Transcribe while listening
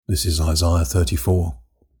This is Isaiah 34.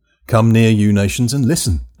 Come near, you nations, and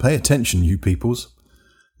listen. Pay attention, you peoples.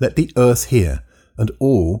 Let the earth hear, and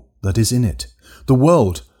all that is in it, the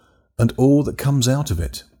world, and all that comes out of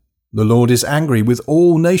it. The Lord is angry with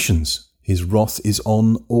all nations. His wrath is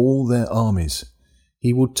on all their armies.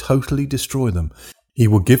 He will totally destroy them. He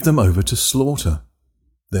will give them over to slaughter.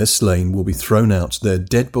 Their slain will be thrown out. Their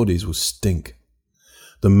dead bodies will stink.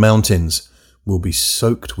 The mountains will be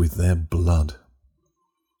soaked with their blood.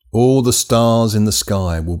 All the stars in the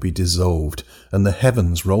sky will be dissolved, and the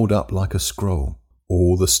heavens rolled up like a scroll.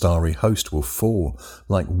 All the starry host will fall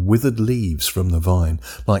like withered leaves from the vine,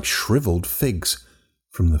 like shriveled figs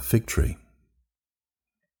from the fig tree.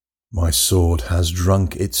 My sword has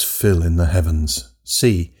drunk its fill in the heavens.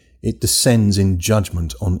 See, it descends in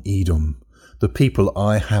judgment on Edom, the people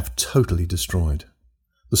I have totally destroyed.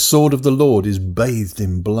 The sword of the Lord is bathed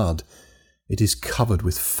in blood. It is covered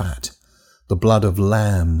with fat, the blood of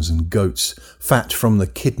lambs and goats, fat from the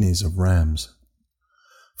kidneys of rams.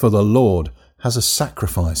 For the Lord has a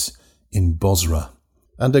sacrifice in Bozrah,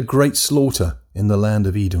 and a great slaughter in the land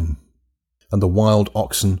of Edom. And the wild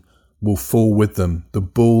oxen will fall with them, the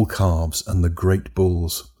bull calves and the great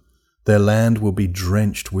bulls. Their land will be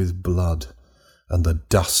drenched with blood, and the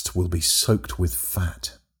dust will be soaked with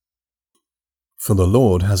fat. For the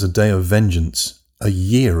Lord has a day of vengeance, a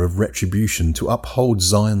year of retribution to uphold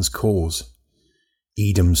Zion's cause.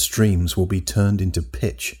 Edom's streams will be turned into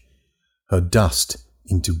pitch, her dust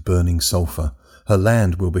into burning sulphur. Her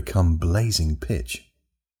land will become blazing pitch.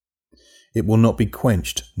 It will not be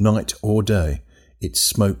quenched night or day. Its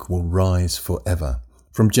smoke will rise forever.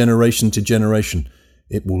 From generation to generation,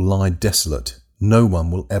 it will lie desolate. No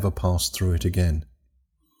one will ever pass through it again.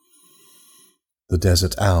 The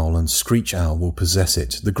desert owl and screech owl will possess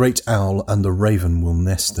it. The great owl and the raven will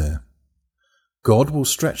nest there. God will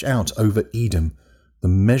stretch out over Edom the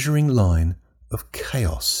measuring line of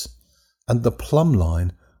chaos and the plumb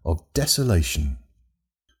line of desolation.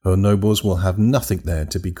 Her nobles will have nothing there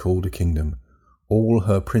to be called a kingdom. All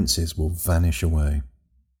her princes will vanish away.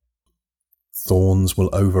 Thorns will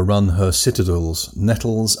overrun her citadels,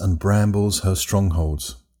 nettles and brambles her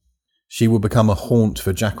strongholds. She will become a haunt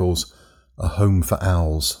for jackals, a home for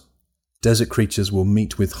owls. Desert creatures will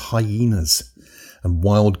meet with hyenas, and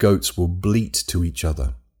wild goats will bleat to each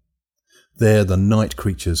other. There the night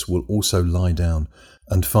creatures will also lie down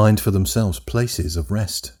and find for themselves places of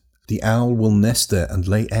rest. The owl will nest there and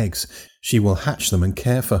lay eggs. She will hatch them and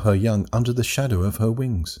care for her young under the shadow of her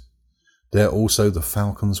wings. There also the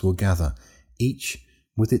falcons will gather, each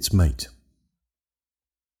with its mate.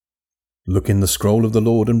 Look in the scroll of the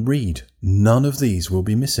Lord and read. None of these will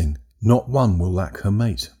be missing. Not one will lack her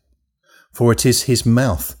mate. For it is his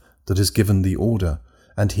mouth that has given the order,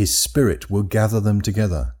 and his spirit will gather them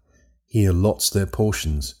together. He allots their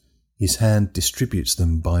portions. His hand distributes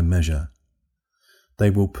them by measure. They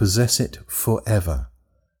will possess it forever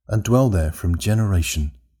and dwell there from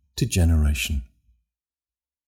generation to generation.